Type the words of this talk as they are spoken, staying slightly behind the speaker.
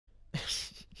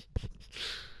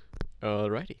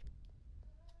Alrighty.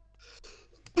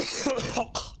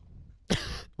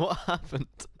 What happened?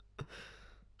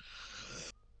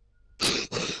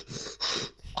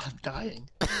 I'm dying.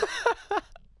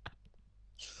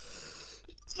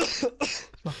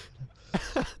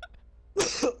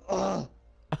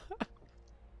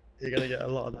 You're gonna get a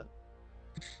lot of that.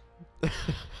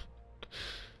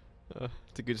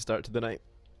 It's a good start to the night.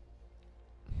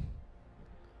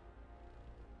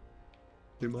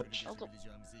 Too much.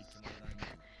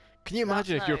 Can you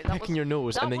imagine if you're picking your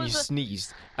nose and then you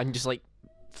sneezed and just like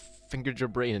fingered your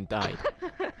brain and died?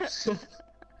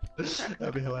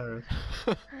 That'd be hilarious.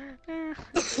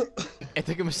 It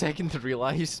took him a second to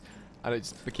realise, and it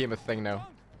just became a thing now.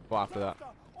 Well, after that.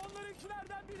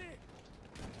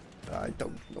 I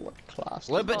don't know what class.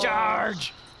 Limpet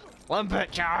charge!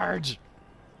 Limpet charge!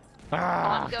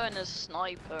 Ah! I'm going as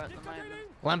sniper at the moment.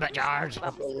 Limpet charge!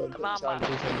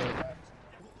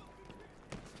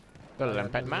 The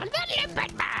limpet man! The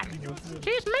limpet man!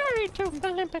 She's married to the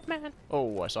limpet man!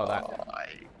 Oh, I saw that. Oh, I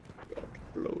got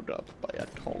blown up by a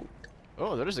tonk.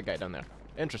 Oh, there is a guy down there.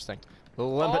 Interesting. The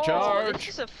limpet charge! This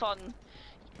is a fun.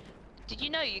 Did you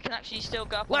know you can actually still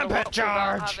go up on Limpet the rock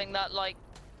without charge! having that like?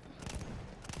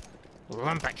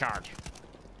 Limpet charge!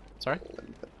 Sorry?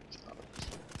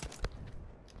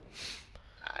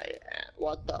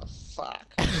 What the fuck?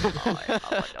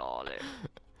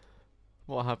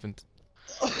 What happened?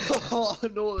 Oh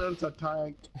no, there's a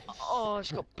tank. Oh,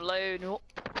 it's got blown up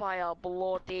by a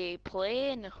bloody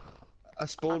plane. I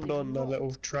spawned on a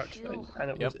little truck thing, and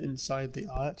it was inside the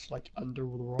arch, like under the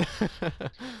rock.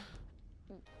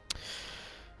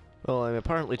 Well, I'm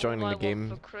apparently joining the game.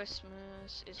 For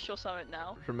Christmas is sure something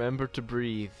now. Remember to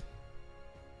breathe.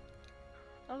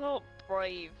 I'm not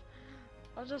brave.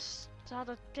 I just had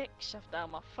a dick shoved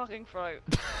down my fucking throat.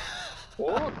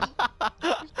 What?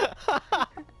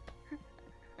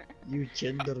 You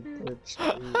gender bitch.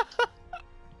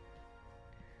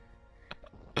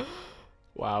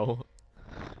 Wow.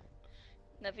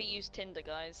 Never use Tinder,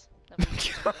 guys. Never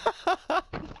use Tinder.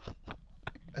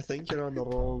 I think you're on the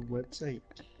wrong website.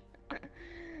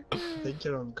 I think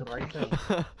you're on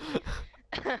Grindr.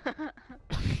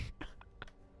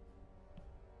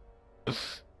 I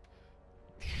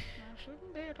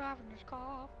shouldn't be driving this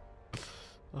car.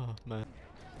 Oh man.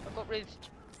 I got rived.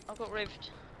 I got rived.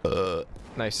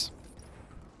 Nice.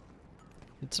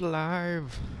 It's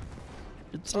alive.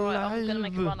 It's Alright, alive. I'm gonna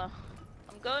make a runner.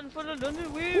 I'm going for the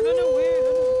London wheel.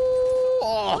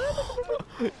 Oh!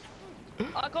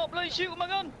 I can't bloody shoot with my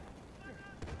gun.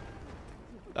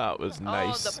 That was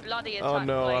nice. Oh, the bloody attack. Oh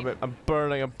no, plane. I'm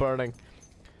burning. I'm burning.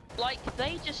 Like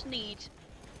they just need.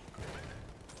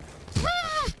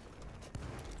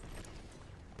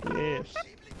 Yes.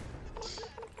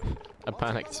 I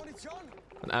panicked.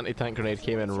 An anti-tank grenade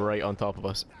came in right on top of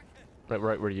us.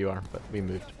 Right where you are, but we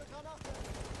moved.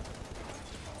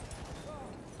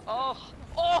 Oh,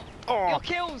 your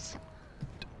kills.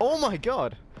 Oh my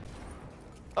god!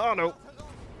 Oh no!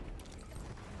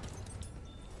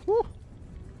 Woo.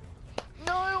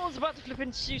 No, I was about to flip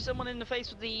and shoot someone in the face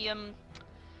with the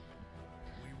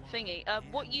thingy.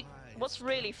 What's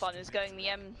really fun is going the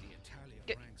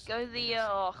go the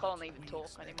oh, I can't even talk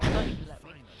anymore. Don't even let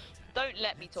me. Don't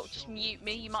let me talk. Just mute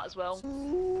me. You might as well.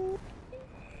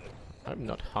 I'm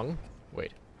not hung.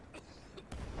 Wait.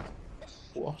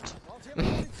 What?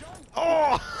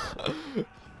 Oh!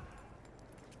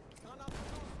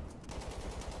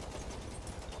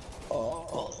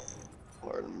 Oh.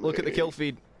 Look at the kill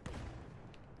feed.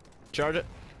 Charge it.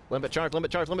 Limpet charge.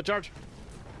 Limpet charge. Limpet charge.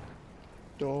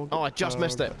 Dog. Oh, I just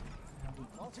missed it.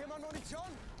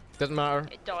 Doesn't matter.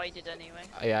 It died it anyway.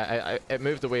 Yeah, it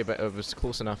moved away, but it was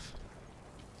close enough.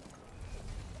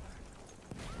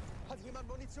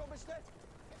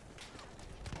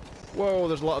 Whoa,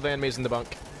 there's a lot of enemies in the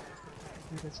bunk.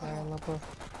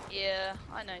 Yeah,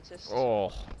 I noticed.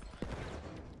 Oh.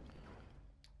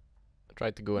 I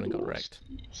tried to go in and got wrecked.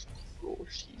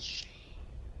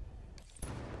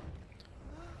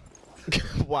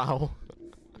 Wow.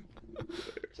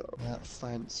 That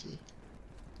fancy.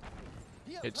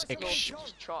 It's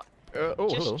Just try. hello.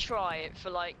 Just try it for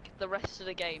like the rest of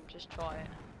the game. Just try it.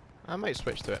 I might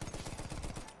switch to it.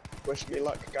 Wish me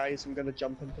luck, guys. I'm gonna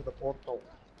jump into the portal.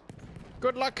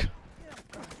 Good luck.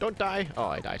 Don't die. Oh,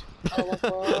 I died.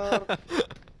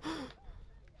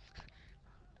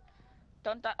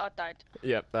 Don't die. I died.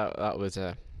 Yep, that was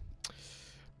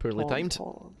poorly timed.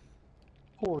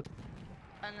 Port.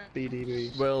 And then,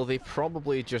 BDB. Well, they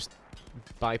probably just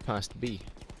bypassed B.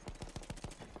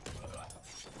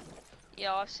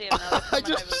 yeah, I see it now. They're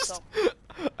coming over the top.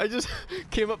 I just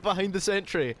came up behind the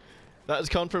sentry. That is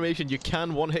confirmation. You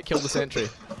can one-hit kill the sentry.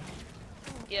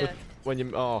 Yeah. When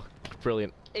you... Oh,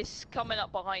 brilliant. It's coming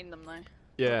up behind them though.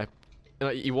 Yeah.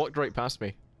 You walked right past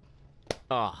me.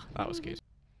 Ah, that was good.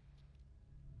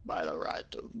 By the right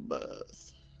of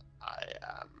birth, I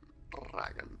am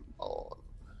Dragonborn.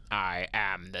 I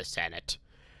am the Senate.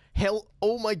 Hell,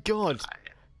 oh my god!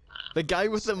 The guy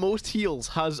with the most heals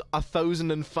has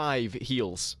 1,005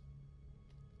 heals.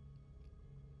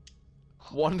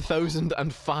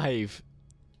 1,005.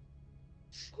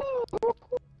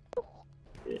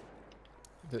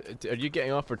 Are you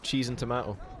getting off for cheese and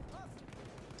tomato?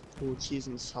 Oh, cheese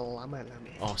and salami.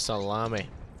 Oh, salami.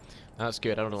 That's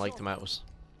good. I don't like tomatoes.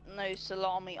 No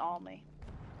salami army.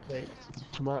 Wait,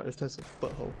 tomatoes taste like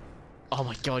butthole. Oh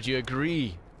my god, you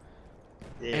agree?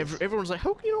 Yes. Everyone's like,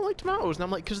 how can you not like tomatoes? And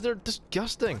I'm like, because they're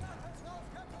disgusting.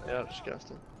 They're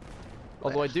disgusting.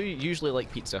 Although I do usually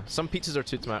like pizza. Some pizzas are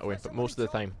too tomatoey, but most of the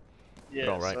time, Yes,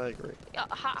 they're alright. I agree.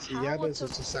 See, How Yabbis the- is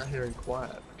just sat here and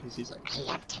quiet because he's like, I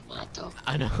love tomato.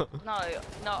 I know. No,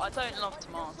 I don't love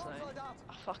tomato.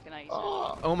 I fucking hate it.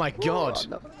 Oh my god.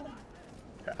 no.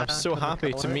 I'm so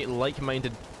happy to meet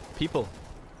like-minded people.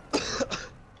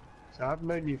 So I've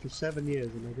known you for 7 years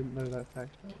and I didn't know that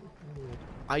fact.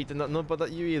 I did not know about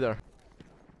that you either.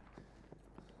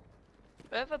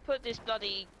 Whoever put this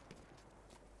bloody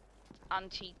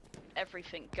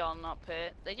anti-everything gun up here,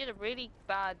 they did a really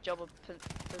bad job of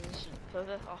position. Oh,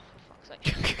 for fuck's sake.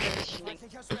 Positioning.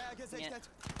 Yeah.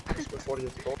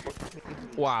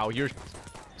 Wow, your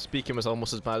speaking was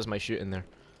almost as bad as my shooting there.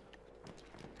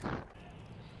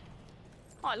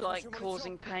 I like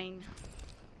causing pain.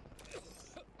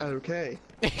 Okay.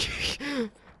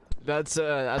 That's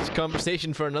a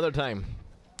conversation for another time.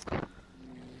 I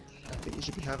think you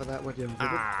should be having that with your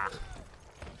Ah.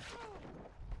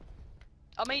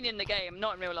 I mean in the game,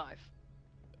 not in real life.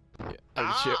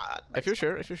 Yeah, sure. If you're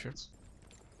sure, if you're sure.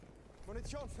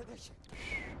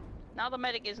 Now the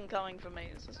medic isn't coming for me,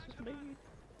 it's just me.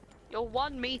 You're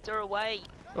 1 meter away.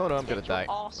 Oh no, I'm gonna Get your die.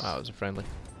 ass. That was a friendly.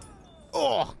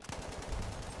 Oh!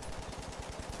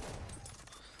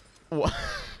 What?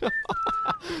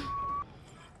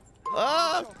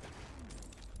 Ah!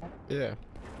 Yeah.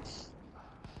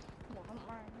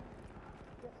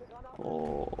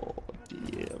 Oh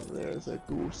dear, there's a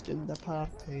ghost in the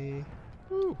party.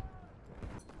 Woo.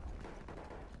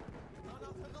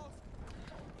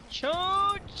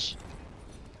 Church!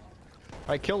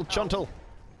 I killed Chuntle.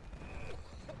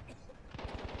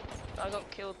 I got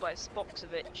killed by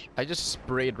Spoxovich. I just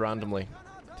sprayed randomly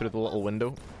through the little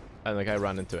window, and the guy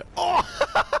ran into it. Oh!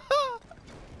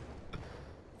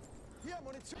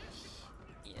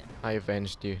 Yeah. I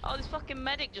avenged you. Oh, this fucking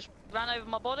medic just ran over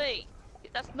my body.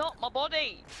 That's not my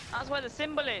body. That's where the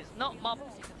symbol is, not my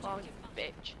fucking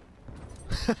bitch.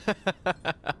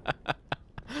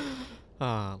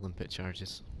 Ah, limpet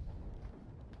charges.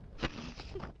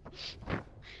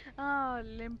 Ah,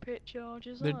 limpet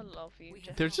charges. They're- I love you,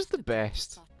 Jeff. They're just the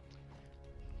best.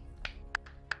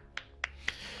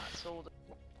 That's all.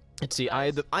 Let's see,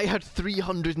 I had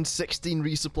 316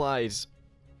 resupplies.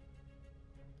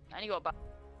 And you got back.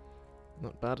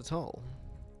 Not bad at all.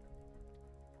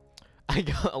 I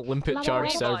got a limpet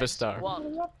charge service star.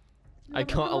 I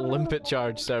got a limpet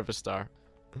charge service star.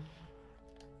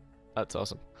 That's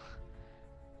awesome.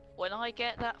 When I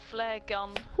get that flare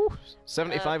gun,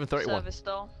 75 and 31. service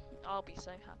star, I'll be so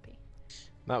happy.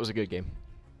 That was a good game.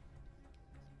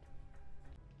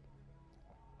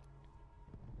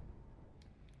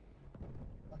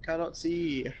 I cannot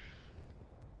see.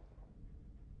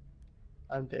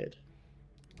 I'm dead.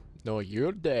 No,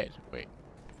 you're dead. Wait.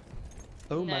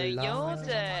 Oh No, my you're lord.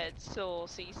 dead,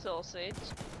 saucy sausage.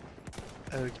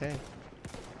 Okay.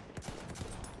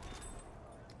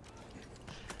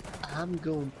 I'm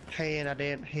going to pretend I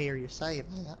didn't hear you say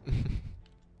that.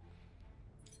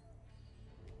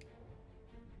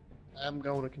 I'm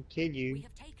going to continue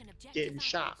getting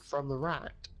shot from the right.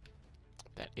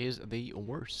 That is the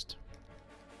worst.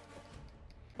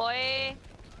 Boy.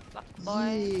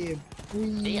 Boy.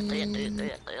 Yeah,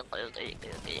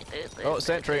 Oh,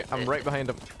 sentry. I'm right behind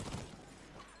him.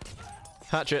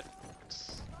 Hatchet.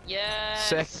 Yes.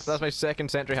 That's my second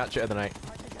sentry hatchet of the night.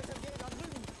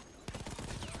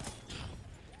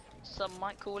 Some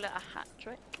might call it a hat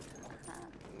trick.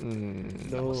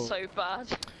 no. So bad.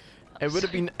 It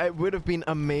would have been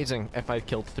amazing if I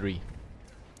killed 3.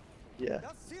 Yeah.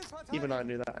 Even I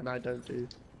knew that, and I don't do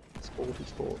sporty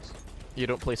sports. You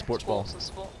don't play sports ball. Sports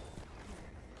are sport.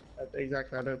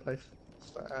 Exactly, I don't play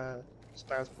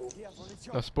spaz ball.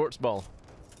 No, sports ball.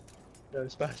 No,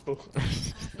 spaz ball.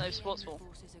 No sports ball.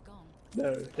 No,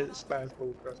 it's spaz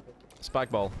ball, trust me. Spag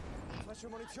ball.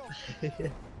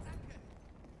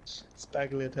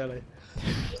 Spagliatelli.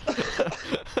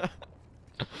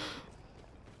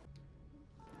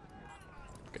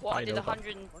 What, I did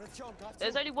 100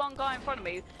 There's only one guy in front of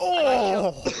me. Oh! And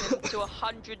I shot him to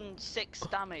 106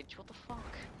 damage. What the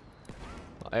fuck?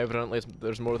 Evidently,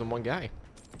 there's more than one guy.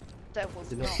 There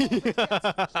was You not.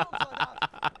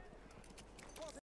 know-